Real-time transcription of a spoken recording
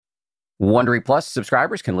Wondery Plus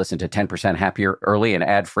subscribers can listen to 10% Happier early and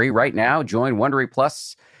ad-free right now. Join Wondery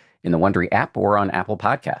Plus in the Wondery app or on Apple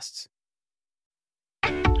Podcasts.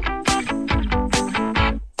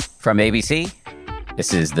 From ABC,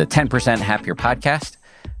 this is the 10% Happier podcast.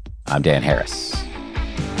 I'm Dan Harris.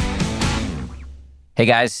 Hey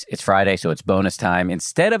guys, it's Friday, so it's bonus time.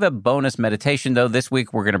 Instead of a bonus meditation, though, this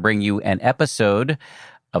week we're going to bring you an episode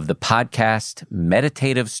of the podcast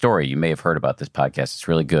Meditative Story. You may have heard about this podcast. It's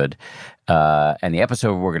really good. And the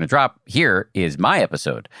episode we're going to drop here is my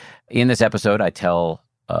episode. In this episode, I tell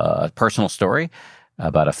a personal story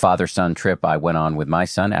about a father-son trip I went on with my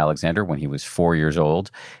son, Alexander, when he was 4 years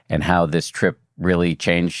old, and how this trip really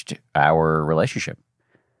changed our relationship.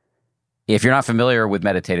 If you're not familiar with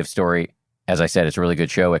Meditative Story, as I said, it's a really good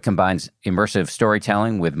show. It combines immersive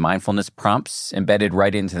storytelling with mindfulness prompts embedded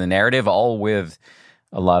right into the narrative, all with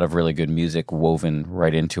a lot of really good music woven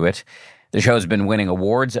right into it. The show's been winning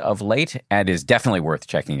awards of late and is definitely worth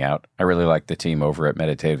checking out. I really like the team over at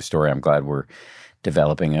Meditative Story. I'm glad we're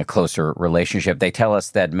developing a closer relationship. They tell us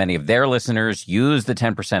that many of their listeners use the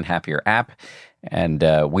 10% Happier app, and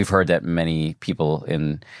we've heard that many people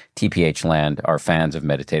in TPH land are fans of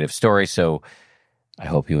Meditative Story, so I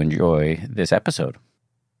hope you enjoy this episode.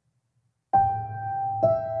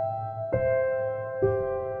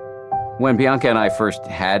 When Bianca and I first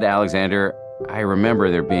had Alexander, I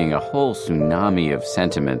remember there being a whole tsunami of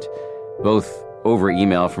sentiment, both over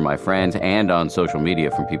email from my friends and on social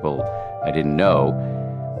media from people I didn't know,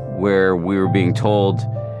 where we were being told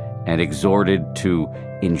and exhorted to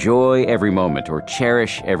enjoy every moment or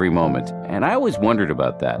cherish every moment. And I always wondered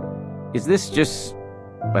about that. Is this just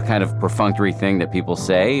a kind of perfunctory thing that people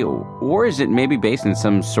say, or is it maybe based in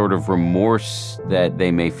some sort of remorse that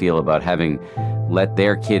they may feel about having let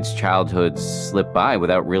their kids' childhoods slip by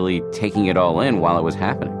without really taking it all in while it was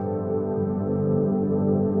happening?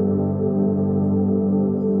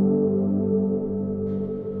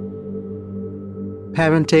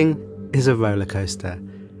 Parenting is a roller coaster.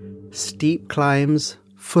 Steep climbs,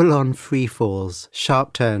 full-on free falls,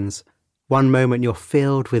 sharp turns. One moment you're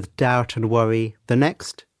filled with doubt and worry, the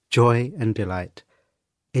next, joy and delight.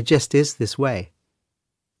 It just is this way.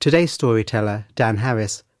 Today's storyteller, Dan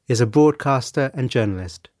Harris, is a broadcaster and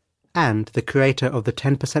journalist, and the creator of the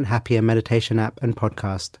 10% Happier meditation app and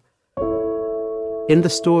podcast. In the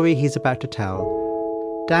story he's about to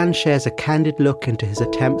tell, Dan shares a candid look into his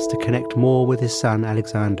attempts to connect more with his son,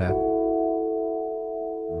 Alexander.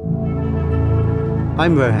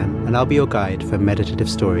 I'm Rohan, and I'll be your guide for Meditative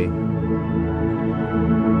Story.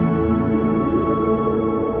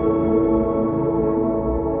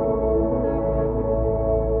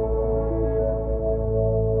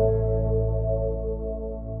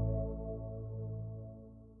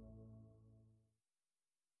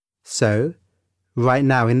 So, right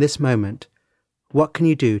now in this moment, what can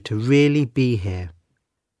you do to really be here?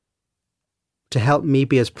 To help me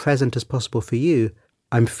be as present as possible for you,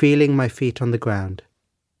 I'm feeling my feet on the ground.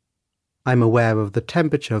 I'm aware of the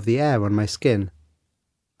temperature of the air on my skin.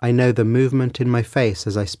 I know the movement in my face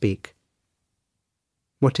as I speak.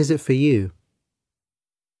 What is it for you?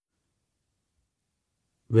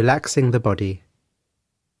 Relaxing the body,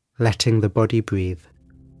 letting the body breathe.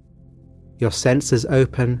 Your senses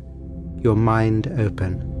open, your mind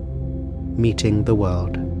open, meeting the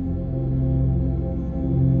world.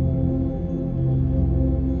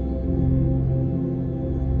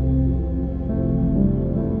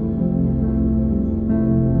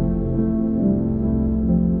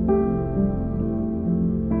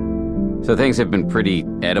 So things have been pretty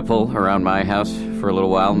Oedipal around my house for a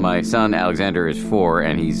little while. My son, Alexander, is 4,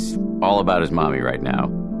 and he's all about his mommy right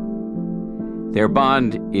now. Their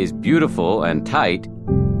bond is beautiful and tight,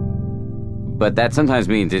 but that sometimes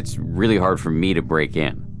means it's really hard for me to break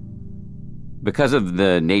in. Because of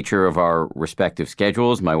the nature of our respective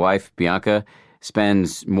schedules, my wife, Bianca,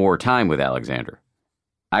 spends more time with Alexander.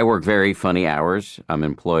 I work very funny hours. I'm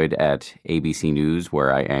employed at ABC News,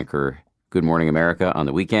 where I anchor Good Morning America on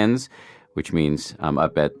the weekends, which means I'm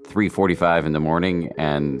up at 3:45 in the morning,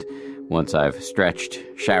 and once I've stretched,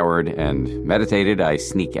 showered, and meditated, I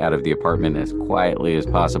sneak out of the apartment as quietly as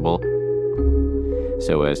possible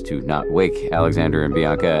so as to not wake Alexander and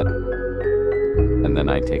Bianca. And then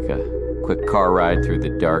I take a quick car ride through the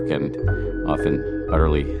dark and often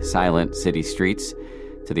utterly silent city streets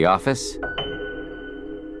to the office.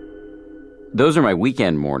 Those are my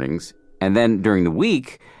weekend mornings. And then during the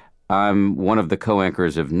week, I'm one of the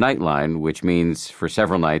co-anchors of Nightline, which means for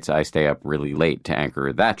several nights I stay up really late to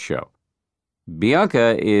anchor that show.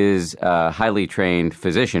 Bianca is a highly trained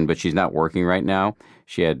physician, but she's not working right now.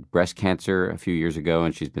 She had breast cancer a few years ago,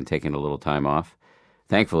 and she's been taking a little time off.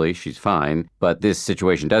 Thankfully, she's fine, but this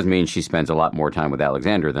situation does mean she spends a lot more time with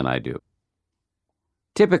Alexander than I do.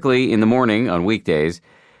 Typically, in the morning on weekdays,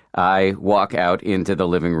 I walk out into the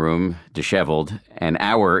living room, disheveled, an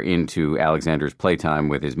hour into Alexander's playtime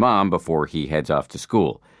with his mom before he heads off to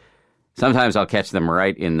school. Sometimes I'll catch them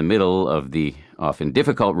right in the middle of the often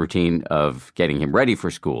difficult routine of getting him ready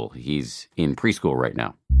for school. He's in preschool right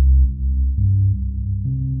now.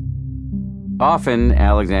 Often,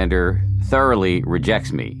 Alexander thoroughly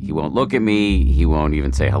rejects me. He won't look at me, he won't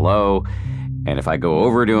even say hello, and if I go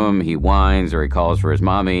over to him, he whines or he calls for his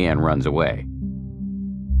mommy and runs away.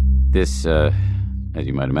 This, as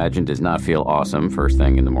you might imagine, does not feel awesome first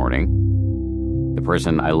thing in the morning. The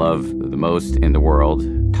person I love the most in the world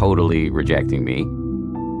totally rejecting me.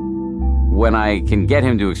 When I can get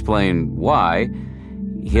him to explain why,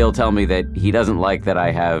 he'll tell me that he doesn't like that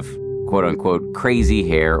I have, quote-unquote, crazy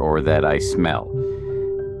hair or that I smell.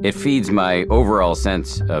 It feeds my overall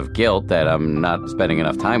sense of guilt that I'm not spending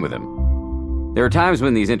enough time with him. There are times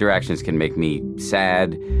when these interactions can make me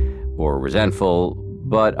sad or resentful,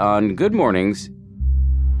 but on good mornings,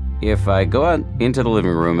 if I go out into the living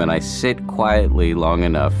room and I sit quietly long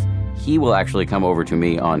enough, he will actually come over to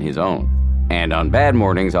me on his own. And on bad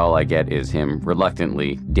mornings, all I get is him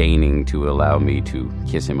reluctantly deigning to allow me to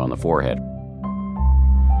kiss him on the forehead.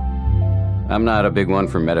 I'm not a big one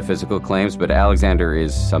for metaphysical claims, but Alexander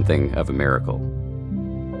is something of a miracle.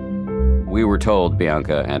 We were told,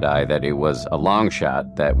 Bianca and I, that it was a long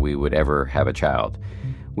shot that we would ever have a child.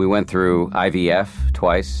 We went through IVF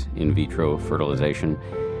twice, in vitro fertilization,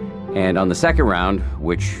 and on the second round,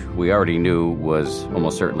 which we already knew was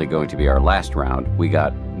almost certainly going to be our last round, we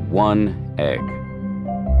got 1 egg.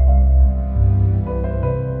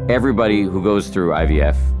 Everybody who goes through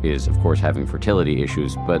IVF is, of course, having fertility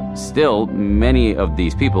issues, but still, many of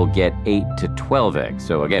these people get 8 to 12 eggs.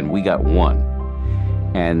 So again, we got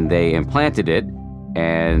 1. And they implanted it,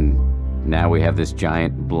 and now we have this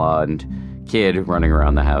giant blonde kid running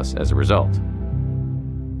around the house as a result.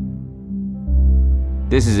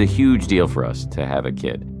 This is a huge deal for us to have a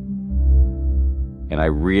kid. And I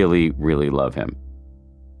really, really love him.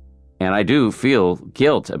 And I do feel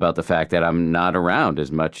guilt about the fact that I'm not around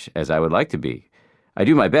as much as I would like to be. I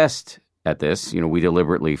do my best at this. We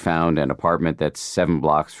deliberately found an apartment that's 7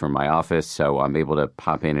 blocks from my office, so I'm able to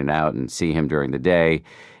pop in and out and see him during the day.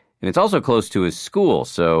 And it's also close to his school,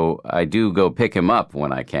 so I do go pick him up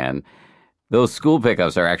when I can. Those school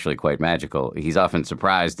pickups are actually quite magical. He's often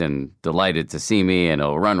surprised and delighted to see me, and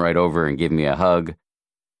he'll run right over and give me a hug.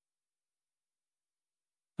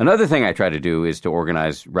 Another thing I try to do is to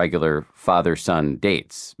organize regular father-son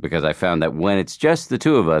dates, because I found that when it's just the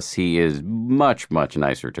two of us, he is much, much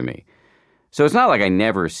nicer to me. So it's not like I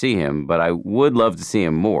never see him, but I would love to see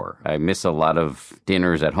him more. I miss a lot of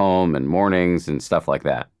dinners at home and mornings and stuff like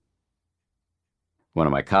that. One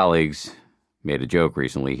of my colleagues made a joke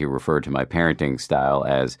recently. He referred to my parenting style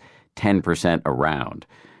as 10% around,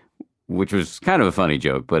 which was kind of a funny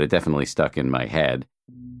joke, but it definitely stuck in my head.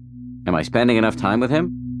 Am I spending enough time with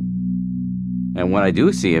him? And when I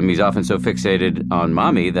do see him, he's often so fixated on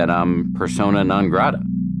mommy that I'm persona non grata.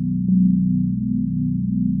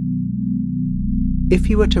 If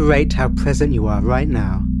you were to rate how present you are right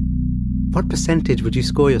now, what percentage would you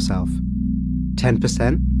score yourself?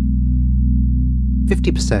 10%?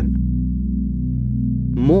 50%?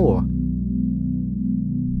 More?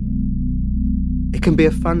 It can be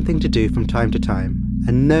a fun thing to do from time to time,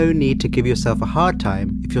 and no need to give yourself a hard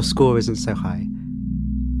time if your score isn't so high.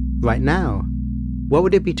 Right now, what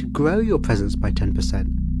would it be to grow your presence by 10%?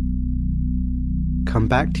 Come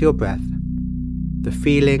back to your breath, the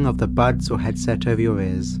feeling of the buds or headset over your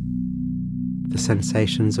ears, the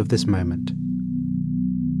sensations of this moment.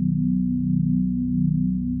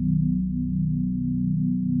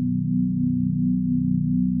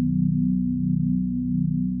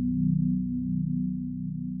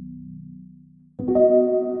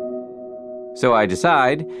 So I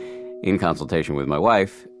decide, in consultation with my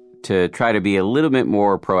wife, to try to be a little bit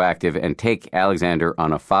more proactive and take Alexander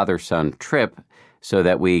on a father-son trip so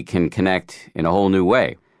that we can connect in a whole new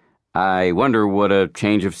way. I wonder what a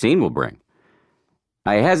change of scene will bring.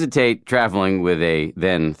 I hesitate traveling with a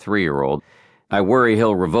then 3-year-old. I worry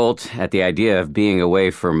he'll revolt at the idea of being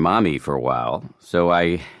away from mommy for a while, so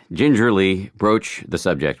I gingerly broach the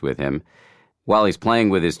subject with him. While he's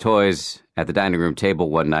playing with his toys at the dining room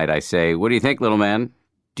table one night, I say, "What do you think, little man?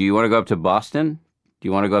 Do you want to go up to Boston? Do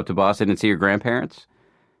you want to go up to Boston and see your grandparents?"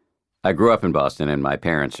 I grew up in Boston, and my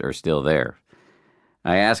parents are still there.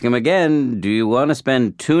 I ask him again, "Do you want to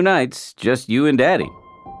spend 2 nights, just you and Daddy?"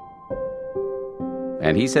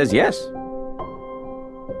 And he says yes.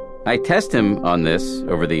 I test him on this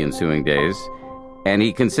over the ensuing days, and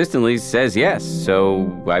he consistently says yes,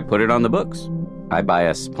 so I put it on the books. I buy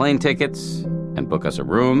us plane tickets and book us a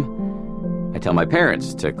room. I tell my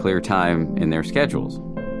parents to clear time in their schedules.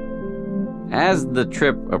 As the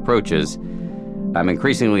trip approaches, I'm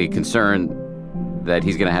increasingly concerned that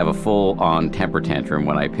he's going to have a full-on temper tantrum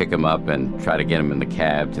when I pick him up and try to get him in the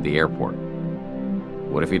cab to the airport.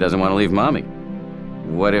 What if he doesn't want to leave Mommy?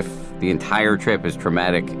 What if the entire trip is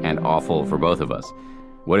traumatic and awful for both of us?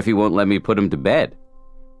 What if he won't let me put him to bed?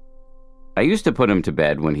 I used to put him to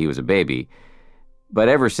bed when he was a baby, but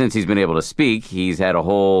ever since he's been able to speak, he's had a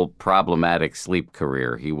whole problematic sleep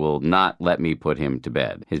career. He will not let me put him to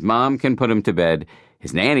bed. His mom can put him to bed,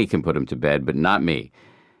 his nanny can put him to bed, but not me.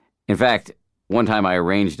 In fact, one time I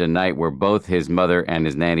arranged a night where both his mother and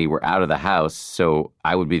his nanny were out of the house, so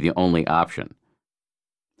I would be the only option.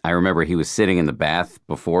 I remember he was sitting in the bath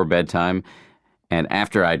before bedtime, and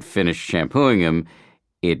after I'd finished shampooing him,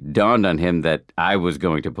 it dawned on him that I was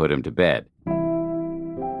going to put him to bed.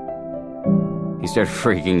 He started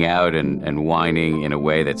freaking out and whining in a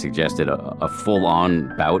way that suggested a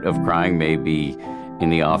full-on bout of crying may be in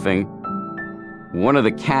the offing. One of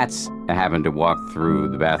the cats happened to walk through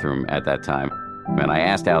the bathroom at that time, and I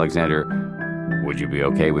asked Alexander, "Would you be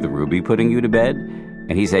okay with Ruby putting you to bed?"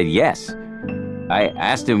 And he said yes. I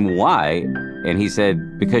asked him why, and he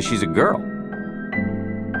said, because she's a girl.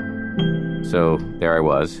 So there I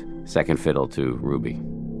was, second fiddle to Ruby.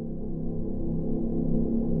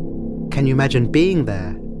 Can you imagine being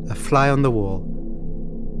there, a fly on the wall?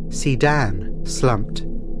 See Dan, slumped.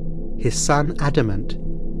 His son, adamant.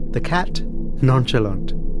 The cat,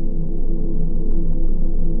 nonchalant.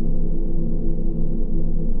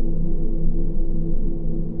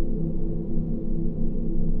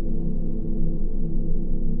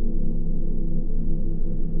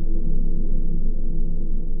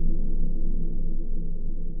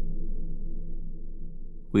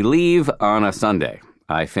 We leave on a Sunday.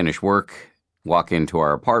 I finish work, walk into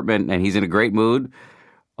our apartment, and he's in a great mood,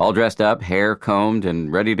 all dressed up, hair combed,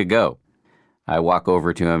 and ready to go. I walk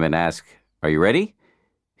over to him and ask, "Are you ready?"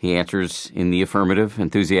 He answers in the affirmative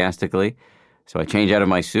enthusiastically, so I change out of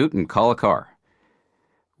my suit and call a car.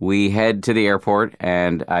 We head to the airport,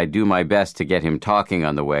 and I do my best to get him talking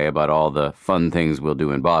on the way about all the fun things we'll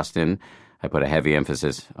do in Boston. I put a heavy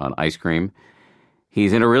emphasis on ice cream.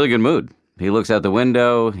 He's in a really good mood. He looks out the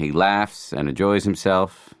window, he laughs and enjoys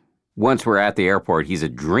himself. Once we're at the airport, he's a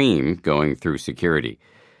dream going through security.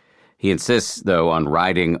 He insists, though, on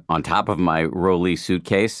riding on top of my rolly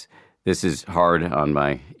suitcase. This is hard on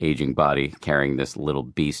my aging body, carrying this little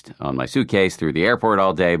beast on my suitcase through the airport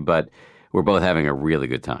all day, but we're both having a really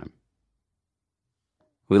good time.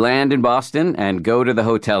 We land in Boston and go to the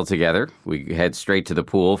hotel together. We head straight to the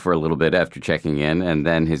pool for a little bit after checking in, and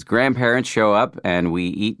then his grandparents show up and we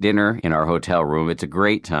eat dinner in our hotel room. It's a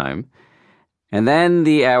great time. And then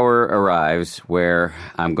the hour arrives where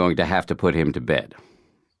I'm going to have to put him to bed.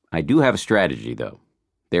 I do have a strategy, though.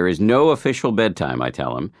 There is no official bedtime, I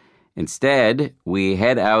tell him. Instead, we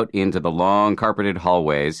head out into the long carpeted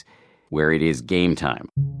hallways where it is game time.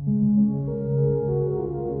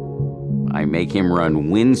 I make him run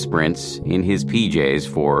wind sprints in his PJs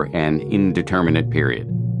for an indeterminate period.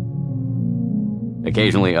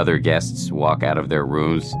 Occasionally, other guests walk out of their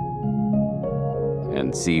rooms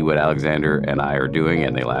and see what Alexander and I are doing,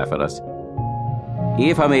 and they laugh at us.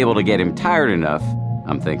 If I'm able to get him tired enough,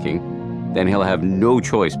 I'm thinking, then he'll have no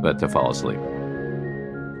choice but to fall asleep.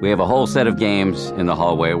 We have a whole set of games in the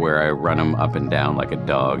hallway where I run him up and down like a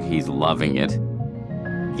dog. He's loving it,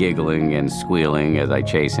 giggling and squealing as I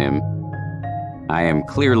chase him. I am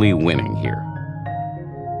clearly winning here.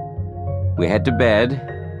 We head to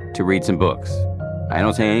bed to read some books. I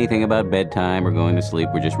don't say anything about bedtime or going to sleep.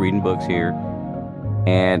 We're just reading books here.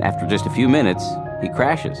 And after just a few minutes, he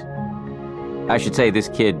crashes. I should say this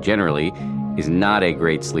kid generally is not a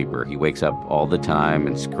great sleeper. He wakes up all the time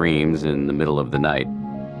and screams in the middle of the night.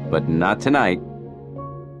 But not tonight.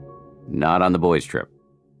 Not on the boys' trip.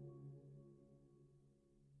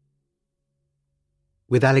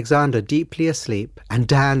 With Alexander deeply asleep and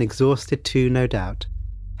Dan exhausted too, no doubt,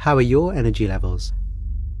 how are your energy levels?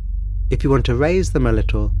 If you want to raise them a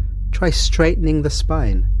little, try straightening the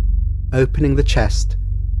spine, opening the chest,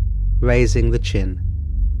 raising the chin,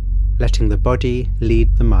 letting the body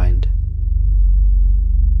lead the mind.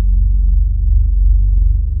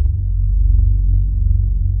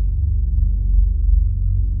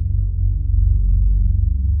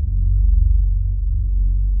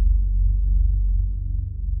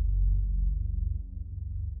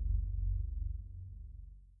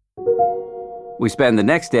 We spend the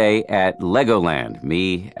next day at Legoland,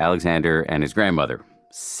 me, Alexander, and his grandmother.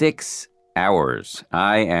 6 hours.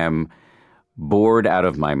 I am bored out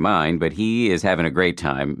of my mind, but he is having a great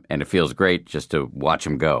time, and it feels great just to watch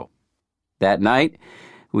him go. That night,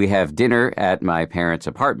 we have dinner at my parents'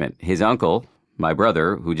 apartment. His uncle, my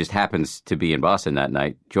brother, who just happens to be in Boston that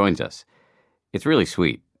night, joins us. It's really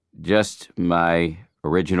sweet. Just my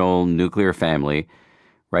original nuclear family,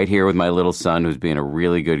 right here with my little son who's being a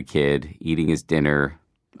really good kid, eating his dinner,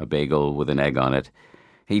 a bagel with an egg on it.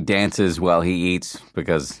 He dances while he eats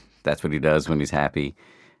because that's what he does when he's happy.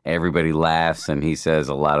 Everybody laughs and he says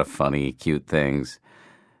a lot of funny, cute things.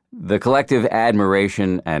 The collective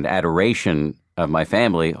admiration and adoration of my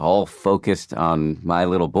family, all focused on my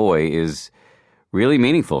little boy, is really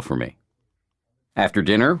meaningful for me. After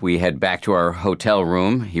dinner, we head back to our hotel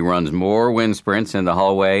room. He runs more wind sprints in the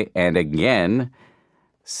hallway and again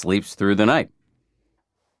sleeps through the night.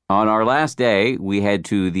 On our last day, we head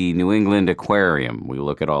to the New England Aquarium. We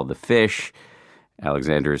look at all the fish.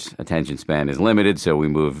 Alexander's attention span is limited, so we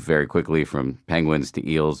move very quickly from penguins to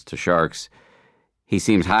eels to sharks. He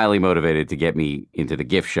seems highly motivated to get me into the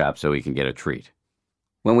gift shop so he can get a treat.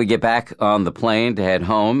 When we get back on the plane to head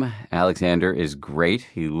home, Alexander is great.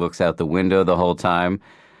 He looks out the window the whole time,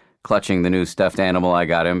 clutching the new stuffed animal I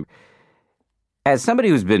got him. As somebody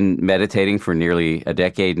who's been meditating for nearly a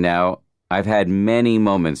decade now, I've had many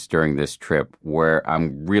moments during this trip where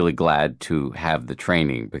I'm really glad to have the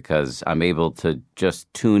training because I'm able to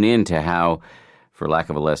just tune into how, for lack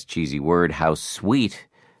of a less cheesy word, how sweet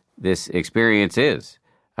this experience is.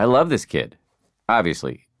 I love this kid.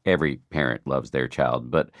 Obviously, every parent loves their child,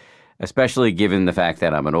 but especially given the fact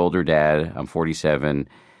that I'm an older dad, I'm 47,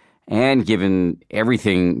 and given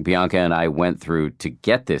everything Bianca and I went through to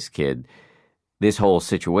get this kid, this whole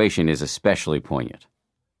situation is especially poignant.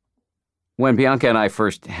 When Bianca and I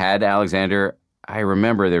first had Alexander, I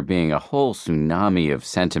remember there being a whole tsunami of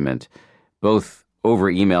sentiment, both over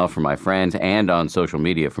email from my friends and on social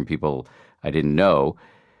media from people I didn't know,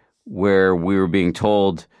 where we were being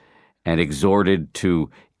told and exhorted to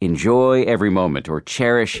enjoy every moment or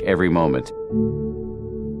cherish every moment.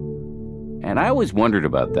 And I always wondered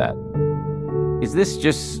about that. Is this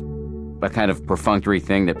just a kind of perfunctory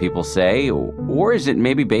thing that people say, or is it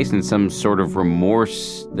maybe based in some sort of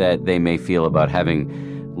remorse that they may feel about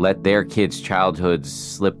having let their kids' childhoods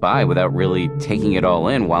slip by without really taking it all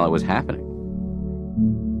in while it was happening?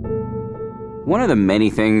 One of the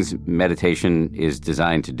many things meditation is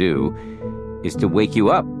designed to do is to wake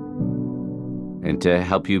you up and to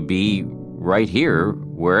help you be right here,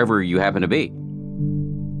 wherever you happen to be.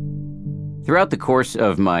 Throughout the course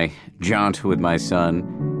of my jaunt with my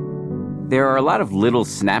son, there are a lot of little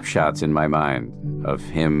snapshots in my mind of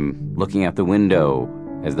him looking out the window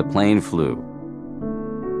as the plane flew,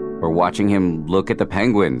 or watching him look at the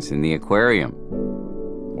penguins in the aquarium,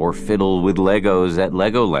 or fiddle with Legos at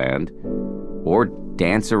Legoland, or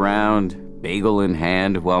dance around, bagel in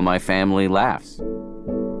hand, while my family laughs.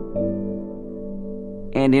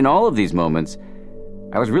 And in all of these moments,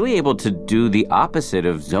 I was really able to do the opposite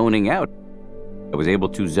of zoning out. I was able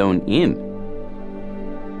to zone in.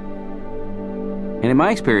 And in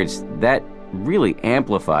my experience, that really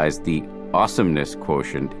amplifies the awesomeness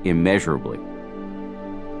quotient immeasurably.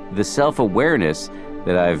 The self-awareness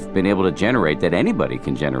that I've been able to generate, that anybody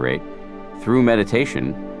can generate through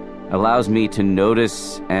meditation, allows me to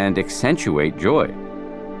notice and accentuate joy.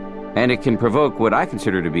 And it can provoke what I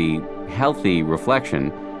consider to be healthy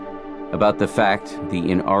reflection about the fact, the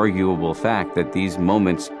inarguable fact, that these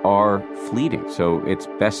moments are fleeting. So it's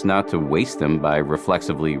best not to waste them by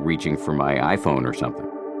reflexively reaching for my iPhone or something.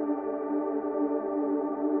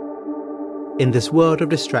 In this world of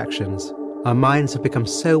distractions, our minds have become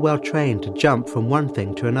so well trained to jump from one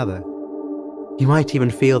thing to another. You might even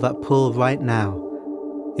feel that pull right now.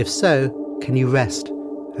 If so, can you rest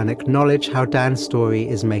and acknowledge how Dan's story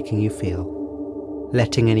is making you feel,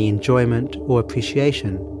 letting any enjoyment or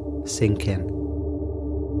appreciation sink in.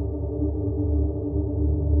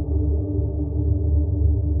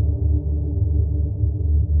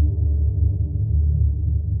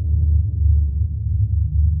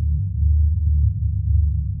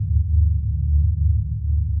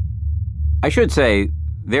 I should say,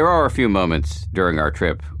 there are a few moments during our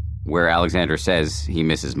trip where Alexander says he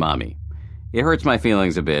misses mommy. It hurts my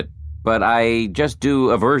feelings a bit, but I just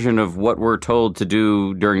do a version of what we're told to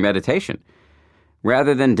do during meditation.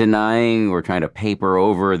 Rather than denying or trying to paper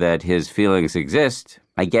over that his feelings exist,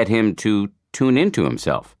 I get him to tune into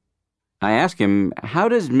himself. I ask him, how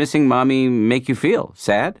does missing mommy make you feel?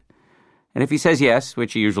 Sad? And if he says yes,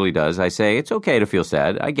 which he usually does, I say, it's okay to feel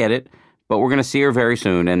sad. I get it. but we're going to see her very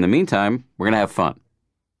soon. In the meantime, we're going to have fun.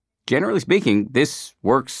 Generally speaking, this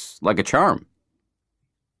works like a charm.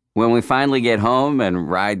 When we finally get home and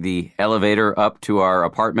ride the elevator up to our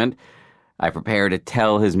apartment, I prepare to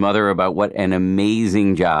tell his mother about what an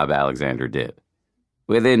amazing job Alexander did.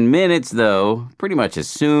 Within minutes, though, pretty much as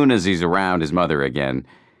soon as he's around his mother again,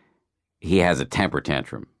 he has a temper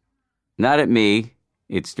tantrum. Not at me,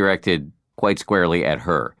 it's directed quite squarely at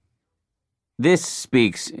her. This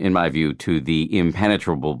speaks, in my view, to the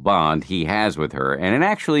impenetrable bond he has with her, and it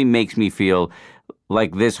actually makes me feel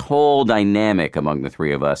like this whole dynamic among the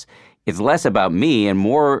three of us is less about me and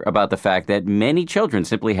more about the fact that many children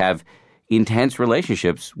simply have intense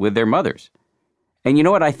relationships with their mothers. And you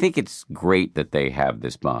know what? I think it's great that they have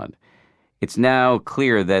this bond. It's now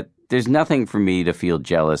clear that there's nothing for me to feel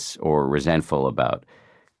jealous or resentful about.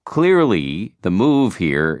 Clearly, the move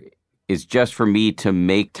here is just for me to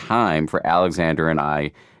make time for Alexander and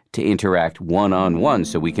I to interact one-on-one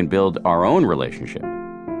so we can build our own relationship.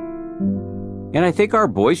 And I think our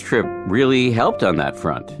boys' trip really helped on that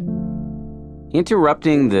front.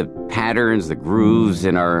 Interrupting the patterns, the grooves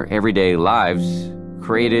in our everyday lives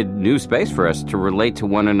created new space for us to relate to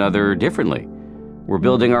one another differently. We're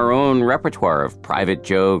building our own repertoire of private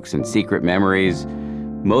jokes and secret memories,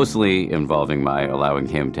 mostly involving my allowing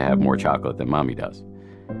him to have more chocolate than Mommy does.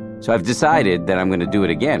 So I've decided that I'm going to do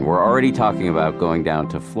it again. We're already talking about going down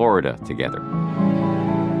to Florida together.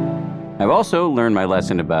 I've also learned my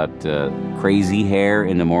lesson about crazy hair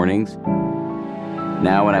in the mornings.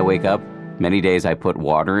 Now when I wake up, many days I put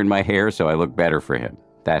water in my hair so I look better for him.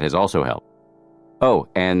 That has also helped. Oh,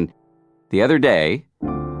 and the other day,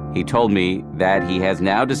 he told me that he has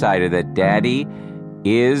now decided that Daddy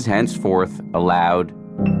is henceforth allowed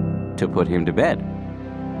to put him to bed.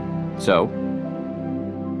 So,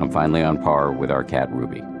 I'm finally on par with our cat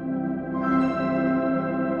Ruby.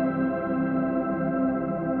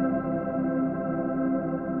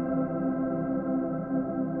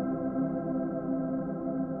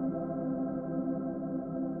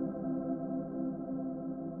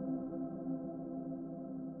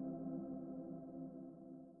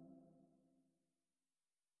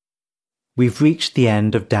 We've reached the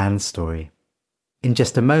end of Dan's story. In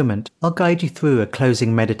just a moment, I'll guide you through a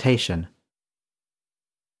closing meditation.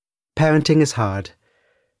 Parenting is hard.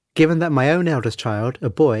 Given that my own eldest child, a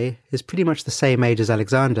boy, is pretty much the same age as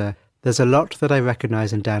Alexander, there's a lot that I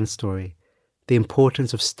recognize in Dan's story. The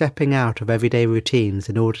importance of stepping out of everyday routines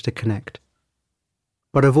in order to connect.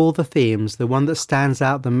 But of all the themes, the one that stands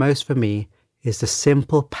out the most for me is the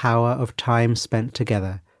simple power of time spent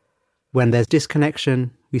together. When there's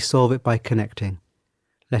disconnection, we solve it by connecting,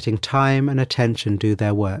 letting time and attention do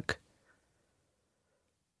their work.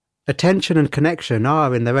 Attention and connection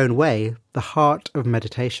are, in their own way, the heart of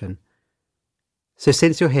meditation. So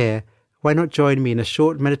since you're here, why not join me in a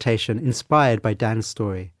short meditation inspired by Dan's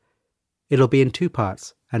story? It'll be in 2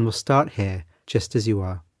 parts, and we'll start here, just as you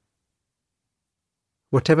are.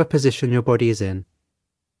 Whatever position your body is in,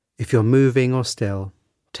 if you're moving or still,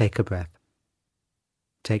 take a breath.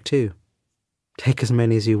 Take 2. Take as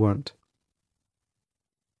many as you want.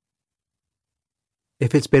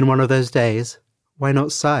 If it's been one of those days, why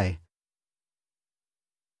not sigh?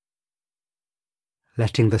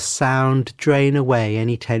 Letting the sound drain away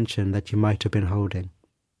any tension that you might have been holding.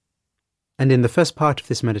 And in the first part of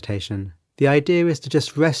this meditation, the idea is to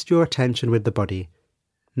just rest your attention with the body.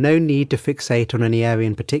 No need to fixate on any area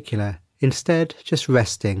in particular. Instead, just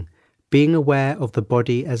resting, being aware of the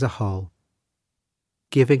body as a whole.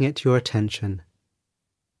 Giving it your attention.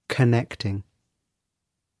 Connecting.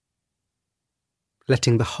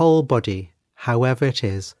 Letting the whole body, however it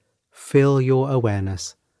is, fill your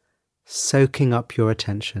awareness, soaking up your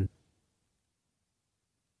attention.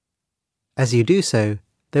 As you do so,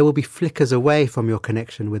 there will be flickers away from your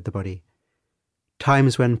connection with the body.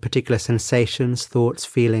 Times when particular sensations, thoughts,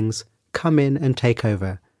 feelings come in and take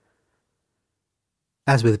over.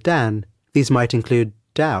 As with Dan, these might include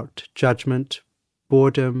doubt, judgment,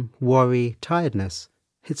 boredom, worry, tiredness.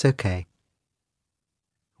 It's okay.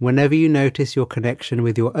 Whenever you notice your connection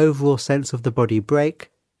with your overall sense of the body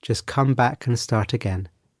break, just come back and start again.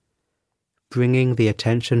 Bringing the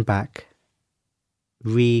attention back.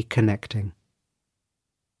 Reconnecting.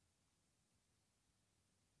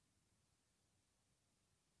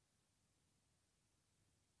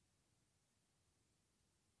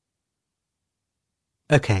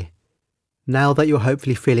 Okay, now that you're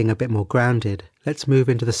hopefully feeling a bit more grounded, let's move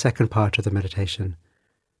into the second part of the meditation.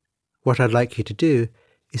 What I'd like you to do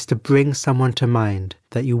is to bring someone to mind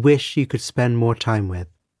that you wish you could spend more time with.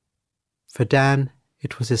 For Dan,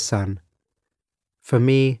 it was his son. For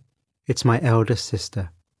me, it's my eldest sister.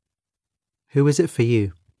 Who is it for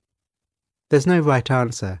you? There's no right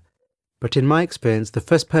answer, but in my experience, the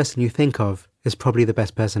first person you think of is probably the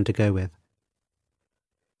best person to go with.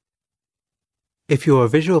 If you're a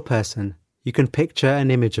visual person, you can picture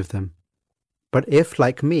an image of them. But if,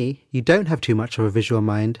 like me, you don't have too much of a visual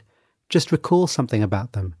mind, just recall something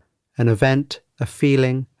about them. An event, a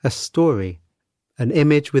feeling, a story, an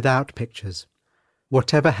image without pictures.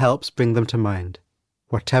 Whatever helps bring them to mind.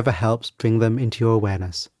 Whatever helps bring them into your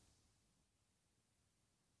awareness.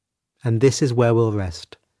 And this is where we'll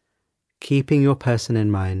rest, keeping your person in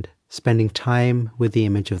mind, spending time with the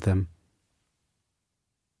image of them.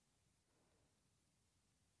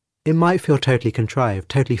 It might feel totally contrived,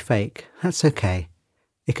 totally fake. That's okay.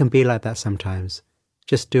 It can be like that sometimes.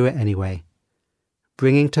 Just do it anyway.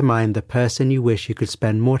 Bringing to mind the person you wish you could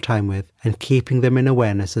spend more time with and keeping them in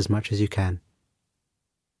awareness as much as you can.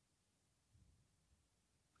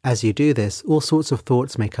 As you do this, all sorts of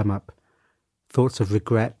thoughts may come up. Thoughts of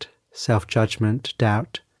regret, self-judgment,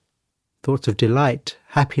 doubt. Thoughts of delight,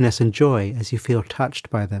 happiness and joy as you feel touched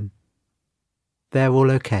by them. They're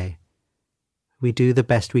all okay. We do the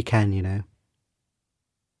best we can, you know.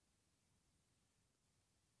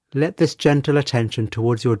 Let this gentle attention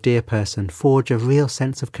towards your dear person forge a real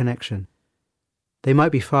sense of connection. They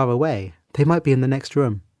might be far away. They might be in the next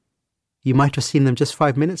room. You might have seen them just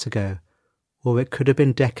 5 minutes ago, or it could have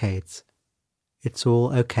been decades. It's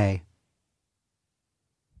all okay.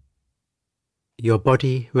 Your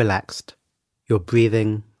body relaxed, your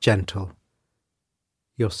breathing gentle,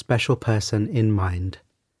 your special person in mind,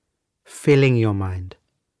 filling your mind,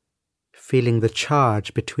 feeling the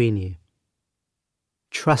charge between you,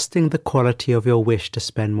 trusting the quality of your wish to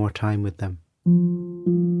spend more time with them,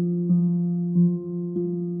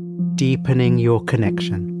 deepening your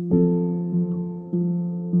connection,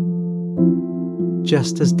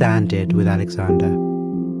 just as Dan did with Alexander.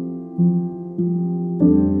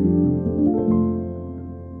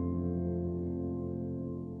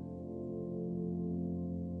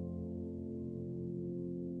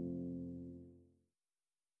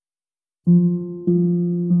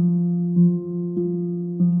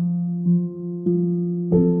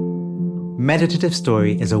 Meditative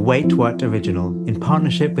Story is a Wait What original in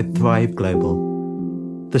partnership with Thrive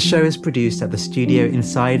Global. The show is produced at the studio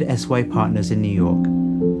inside SY Partners in New York.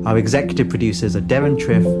 Our executive producers are Darren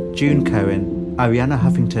Triff, June Cohen, Ariana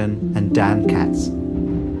Huffington, and Dan Katz.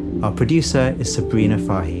 Our producer is Sabrina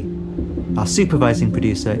Fahi. Our supervising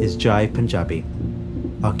producer is Jai Punjabi.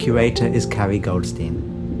 Our curator is Carrie Goldstein.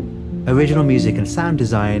 Original music and sound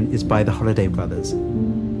design is by the Holiday Brothers.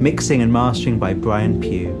 Mixing and mastering by Brian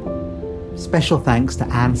Pugh. Special thanks to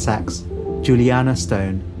Anne Sachs, Juliana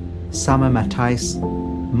Stone, Summer Matthijs,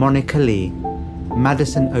 Monica Lee,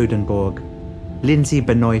 Madison Odenborg, Lindsay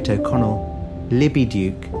Benoit O'Connell, Libby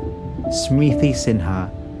Duke, Smriti Sinha,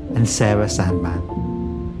 and Sarah Sandman.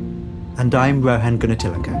 And I'm Rohan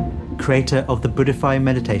Gunatilaka, creator of the Buddhify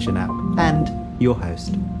meditation app and your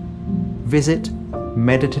host. Visit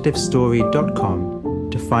meditativestory.com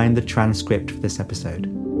to find the transcript for this episode.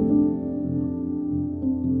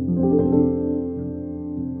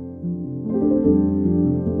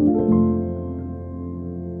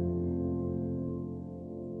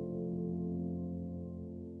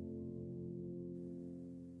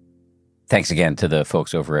 Thanks again to the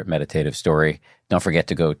folks over at Meditative Story. Don't forget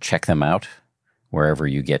to go check them out wherever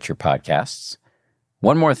you get your podcasts.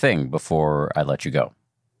 One more thing before I let you go.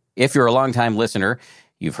 If you're a longtime listener,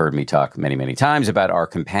 you've heard me talk many, many times about our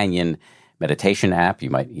companion meditation app. You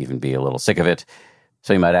might even be a little sick of it.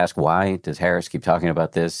 So you might ask, why does Harris keep talking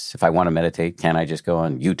about this? If I want to meditate, can't I just go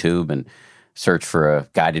on YouTube and search for a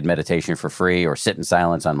guided meditation for free, or sit in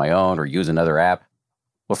silence on my own, or use another app?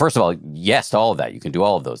 Well, first of all, yes to all of that. You can do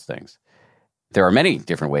all of those things. There are many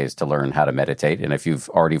different ways to learn how to meditate, and if you've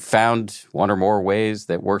already found one or more ways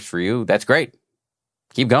that works for you, that's great.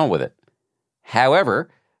 Keep going with it. However,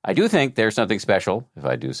 I do think there's something special, if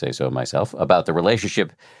I do say so myself, about the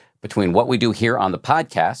relationship between what we do here on the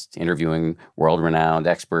podcast, interviewing world-renowned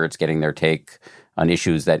experts, getting their take on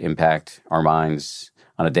issues that impact our minds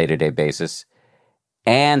on a day-to-day basis,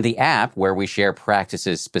 and the app where we share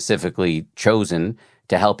practices specifically chosen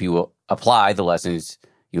to help you apply the lessons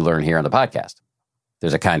you learn here on the podcast.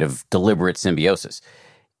 There's a kind of deliberate symbiosis.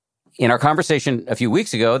 In our conversation a few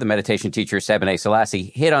weeks ago, the meditation teacher, Sabine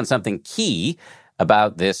Selassie, hit on something key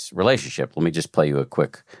about this relationship. Let me just play you a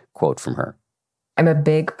quick quote from her. I'm a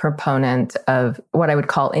big proponent of what I would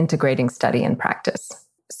call integrating study and practice.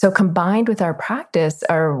 So combined with our practice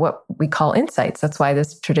are what we call insights. That's why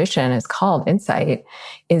this tradition is called insight,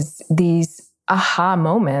 is these aha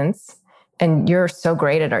moments And you're so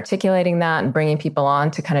great at articulating that and bringing people on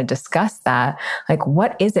to kind of discuss that. Like,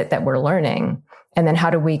 what is it that we're learning? And then how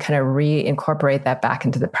do we kind of reincorporate that back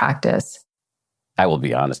into the practice? I will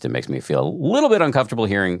be honest, it makes me feel a little bit uncomfortable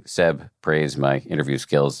hearing Seb praise my interview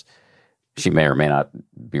skills. She may or may not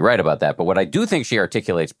be right about that. But what I do think she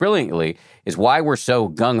articulates brilliantly is why we're so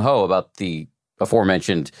gung-ho about the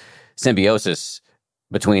aforementioned symbiosis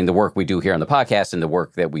between the work we do here on the podcast and the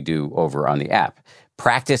work that we do over on the app.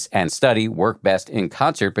 Practice and study work best in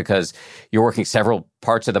concert because you're working several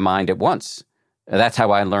parts of the mind at once. That's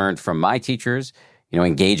how I learned from my teachers,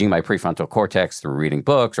 engaging my prefrontal cortex through reading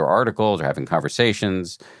books or articles or having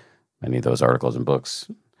conversations. Many of those articles and books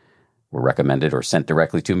were recommended or sent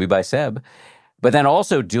directly to me by Seb. But then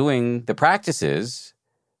also doing the practices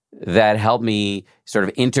that help me sort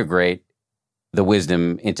of integrate the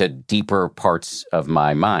wisdom into deeper parts of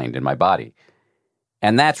my mind and my body.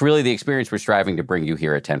 And that's really the experience we're striving to bring you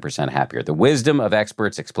here at 10% Happier. The wisdom of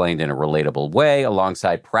experts explained in a relatable way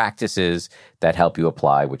alongside practices that help you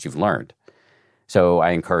apply what you've learned. So I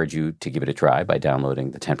encourage you to give it a try by downloading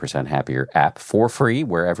the 10% Happier app for free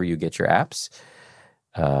wherever you get your apps.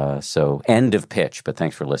 So end of pitch, but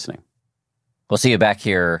thanks for listening. We'll see you back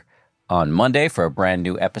here on Monday for a brand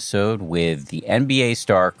new episode with the NBA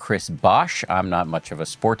star Chris Bosh. I'm not much of a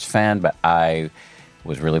sports fan, but I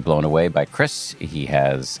was really blown away by Chris. He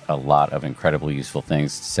has a lot of incredibly useful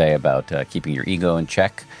things to say about keeping your ego in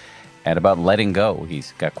check and about letting go.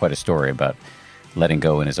 He's got quite a story about letting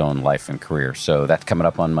go in his own life and career. So that's coming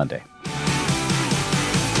up on Monday.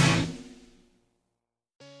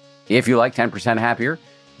 If you like 10% Happier,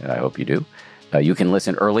 and I hope you do, you can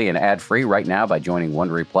listen early and ad-free right now by joining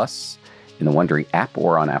Wondery Plus in the Wondery app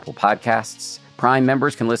or on Apple Podcasts. Prime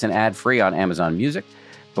members can listen ad-free on Amazon Music.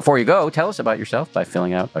 Before you go, tell us about yourself by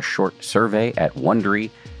filling out a short survey at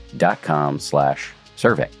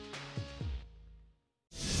Wondery.com/survey.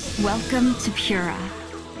 Welcome to Pura,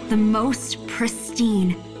 the most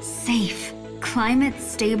pristine, safe,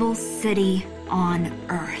 climate-stable city on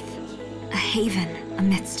Earth. A haven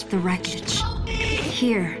amidst the wreckage.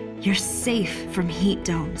 Here, you're safe from heat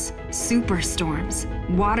domes, superstorms,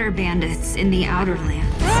 water bandits in the outer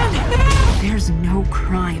lands. There's no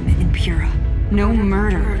crime in Pura. No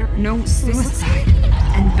murder, no suicide,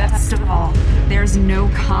 and best of all, there's no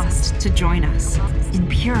cost to join us. In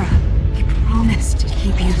Pura, we promise to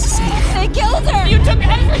keep you safe. They killed her! You took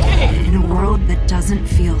everything! In a world that doesn't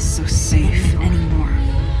feel so safe anymore,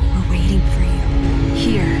 we're waiting for you,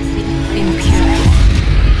 here in Pura.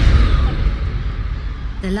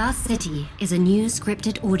 The Last City is a new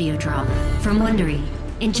scripted audio drama from Wondery.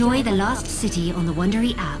 Enjoy The Last City on the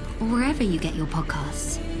Wondery app or wherever you get your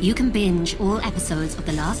podcasts. You can binge all episodes of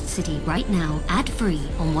The Last City right now, ad-free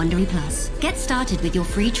on Wondery Plus. Get started with your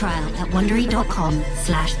free trial at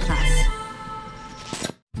Wondery.com/plus.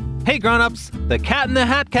 Hey grown-ups, the Cat in the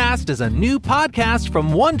Hat Cast is a new podcast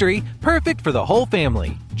from Wondery, perfect for the whole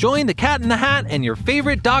family. Join the Cat in the Hat and your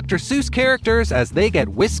favorite Dr. Seuss characters as they get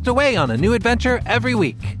whisked away on a new adventure every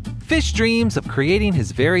week. Fish dreams of creating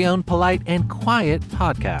his very own polite and quiet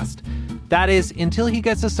podcast. That is, until he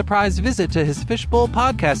gets a surprise visit to his Fishbowl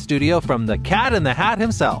podcast studio from the Cat in the Hat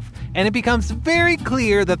himself, and it becomes very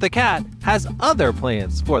clear that the cat has other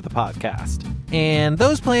plans for the podcast. And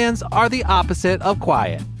those plans are the opposite of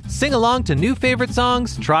quiet. Sing along to new favorite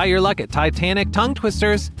songs, try your luck at Titanic tongue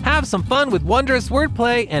twisters, have some fun with wondrous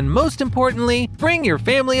wordplay, and most importantly, bring your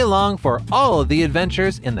family along for all of the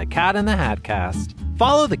adventures in the Cat in the Hat Cast.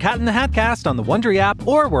 Follow the Cat in the Hat Cast on the Wondery app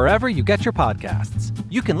or wherever you get your podcasts.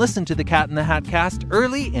 You can listen to the Cat in the Hat Cast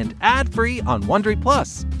early and ad-free on Wondery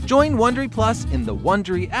Plus. Join Wondery Plus in the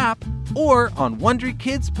Wondery app or on Wondery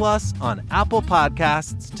Kids Plus on Apple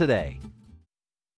Podcasts today.